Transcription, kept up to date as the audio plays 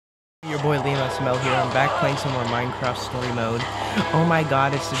your boy Liam SML here. I'm back playing some more Minecraft story mode. Oh my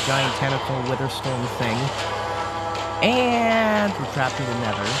god, it's the giant tentacle Witherstorm thing. And we're trapped in the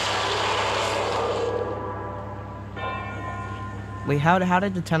nether. Wait, how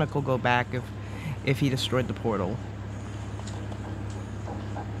did the tentacle go back if he destroyed the portal?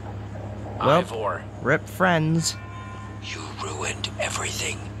 Well, Ivor. Rip friends. You ruined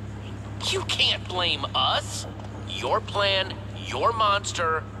everything. You can't blame us. Your plan, your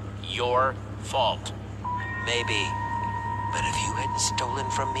monster, your fault. Maybe. But if you hadn't stolen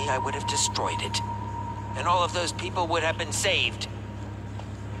from me, I would have destroyed it. And all of those people would have been saved.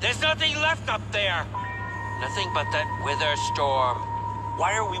 There's nothing left up there. Nothing but that wither storm.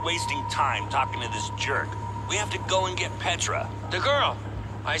 Why are we wasting time talking to this jerk? We have to go and get Petra. The girl.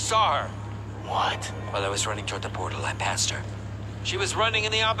 I saw her. What? While I was running toward the portal, I passed her. She was running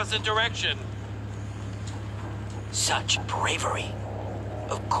in the opposite direction. Such bravery.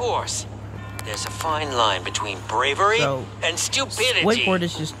 Of course. There's a fine line between bravery and stupidity. Squidward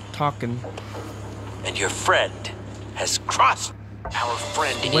is just talking. And your friend has crossed. Our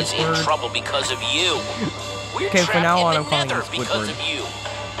friend is in trouble because of you. We're Okay, for now on, I'm trapped in calling the him nether because Squidward. of you.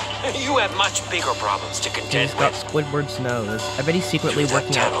 You have much bigger problems to contend He's got with. Squidward's nose. I bet he's secretly Through that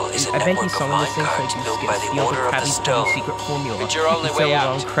working out. tunnel is a I bet he's network of selling this thing so he minecarts can built by the steal Order the of the Krabby Stone. Patty secret formula. It's your only He way sells it out.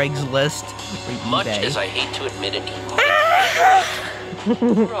 on Craigslist or Much eBay. as I hate to admit it,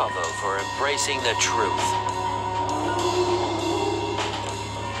 Bravo for embracing the truth.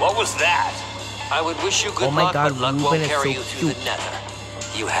 What was that? I would wish you good Oh my luck, God, but luck Ruben won't is carry so you through cute. the nether.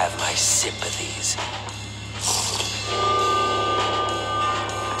 You have my sympathies.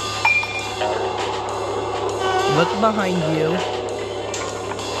 Look behind you.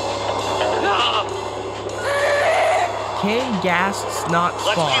 King Ghast's not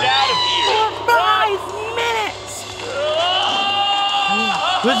Let's spawned. get out of here. 5 minutes!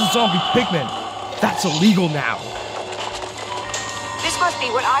 This is zombie pigman. That's illegal now. This must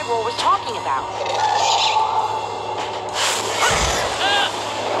be what Ivor was talking about.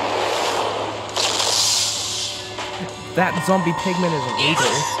 That zombie pigman is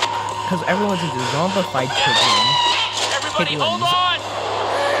illegal. Because everyone's into zombified pigman. everybody hold Piglins. on!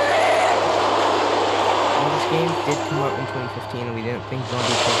 Well, this game did come out in 2015 and we didn't think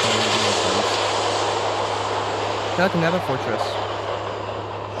zombie pigman would be a place. It's like another fortress.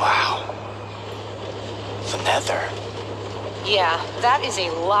 Wow. The nether. Yeah, that is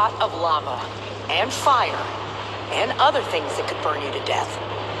a lot of lava. And fire. And other things that could burn you to death.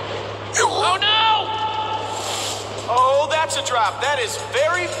 Oh no! Oh, that's a drop. That is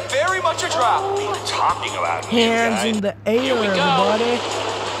very, very much a drop. What are you talking about here, Hands guy? in the air, Here we go. everybody.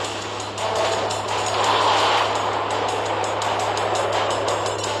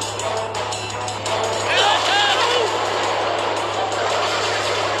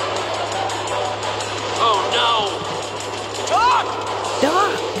 Oh no! Doc!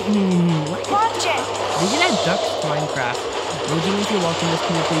 Duck! Watch it! Did you add ducks to Minecraft? Would you, if you're watching this,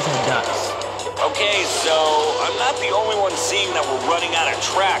 can you please add ducks? Okay, so I'm not the only one seeing that we're running out of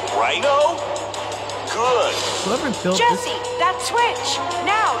track, right? No. Good. Whoever built Jesse, that switch!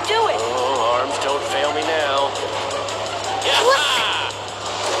 Now, do it! Oh, arms don't fail me now. Wow!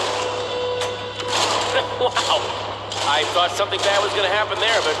 I thought something bad was gonna happen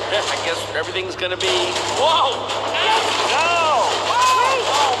there, but I guess everything's gonna be... Whoa! No! Wait!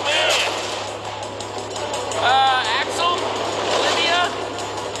 Oh, man! Axel? Olivia?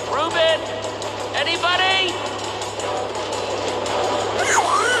 Ruben? Anybody?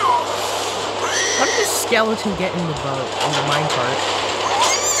 How did this skeleton get in the boat, in the minecart?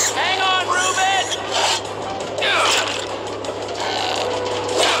 Hang on, Ruben!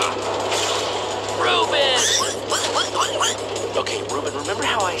 Ruben! Okay, Ruben, remember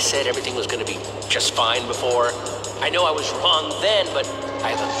how I said everything was gonna be just fine before? I know I was wrong then, but I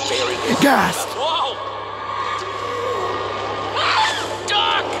have a very good... Ghast! Whoa!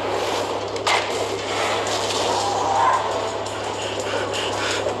 Doc!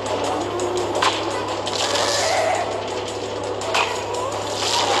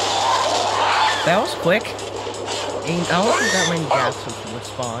 That was quick. And I don't think that many ghasts would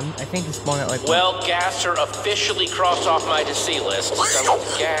spawn. I think they spawn at like... Well, gas are officially crossed off my to see list. Done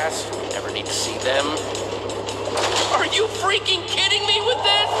with gas. Never need to see them. Are you freaking kidding me with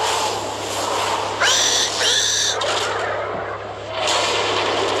this?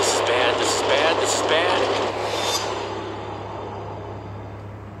 This is bad. This is bad. This is bad.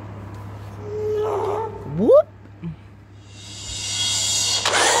 Whoop!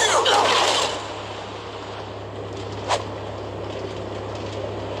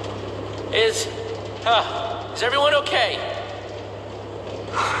 Is everyone okay?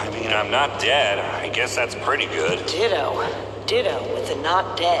 I'm mean, I'm not dead. I guess that's pretty good. Ditto. Ditto with the not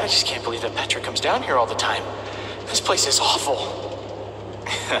I dead. just can't believe that Petra comes down here all the time. This place is awful.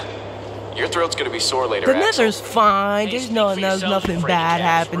 Your throat's gonna be sore later, The Axel. Nether's fine. Hey, There's speak no, for there's yourself, nothing Frankie bad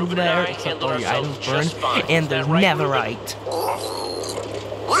Cash. happens Ruben there and I except handle all your ourselves items burn, just fine. and Is there's that right, netherite.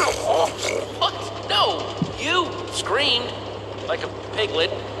 What? No! You screamed like a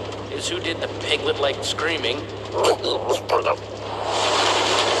piglet. Is who did the piglet-like screaming.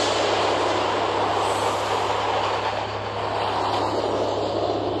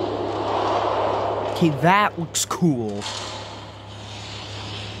 Okay, that looks cool.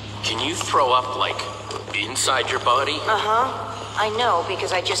 Can you throw up, like, inside your body? Uh-huh. I know,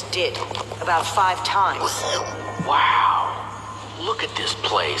 because I just did. About 5 times. Wow. Look at this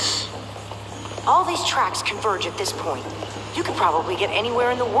place. All these tracks converge at this point. You could probably get anywhere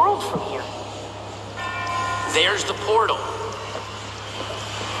in the world from here. There's the portal.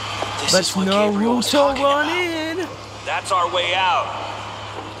 This Let's is what Gabriel was Naruto talking run about. in. That's our way out.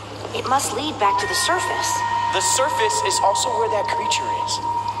 It must lead back to the surface. The surface is also where that creature is.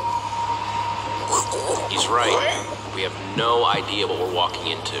 He's right. We have no idea what we're walking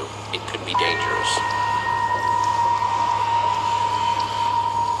into. It could be dangerous.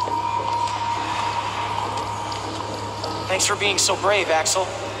 Thanks for being so brave, Axel.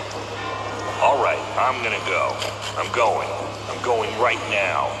 All right, I'm gonna go. I'm going. I'm going right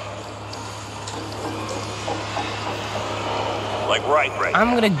now. Like right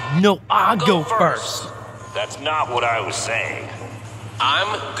I'm now. gonna, no, I'll go first. first. That's not what I was saying.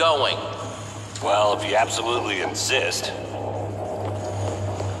 I'm going. Well, if you absolutely insist.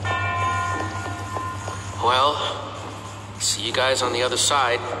 Well, see you guys on the other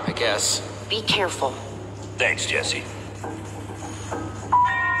side, I guess. Be careful. Thanks, Jesse.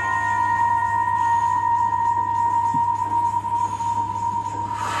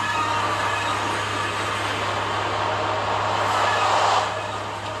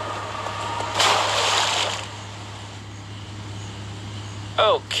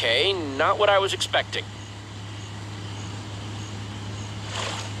 Okay, not what I was expecting.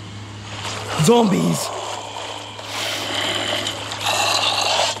 Zombies.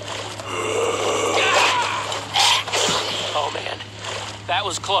 Oh man, that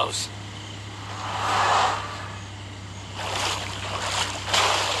was close.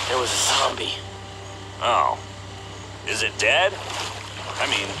 There was a zombie. Oh. Is it dead? I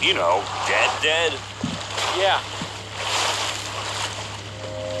mean, you know, dead? Yeah,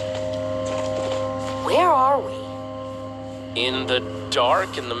 Where are we? in the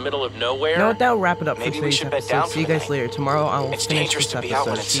dark, in the middle of nowhere. You know what, that'll wrap it up for Maybe we today's should bed episode. down See for you the guys night. later. Tomorrow I will It's finish dangerous this to be out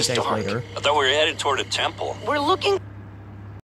when episode. it's See you this guys dark. later. I thought we were headed toward a temple. We're looking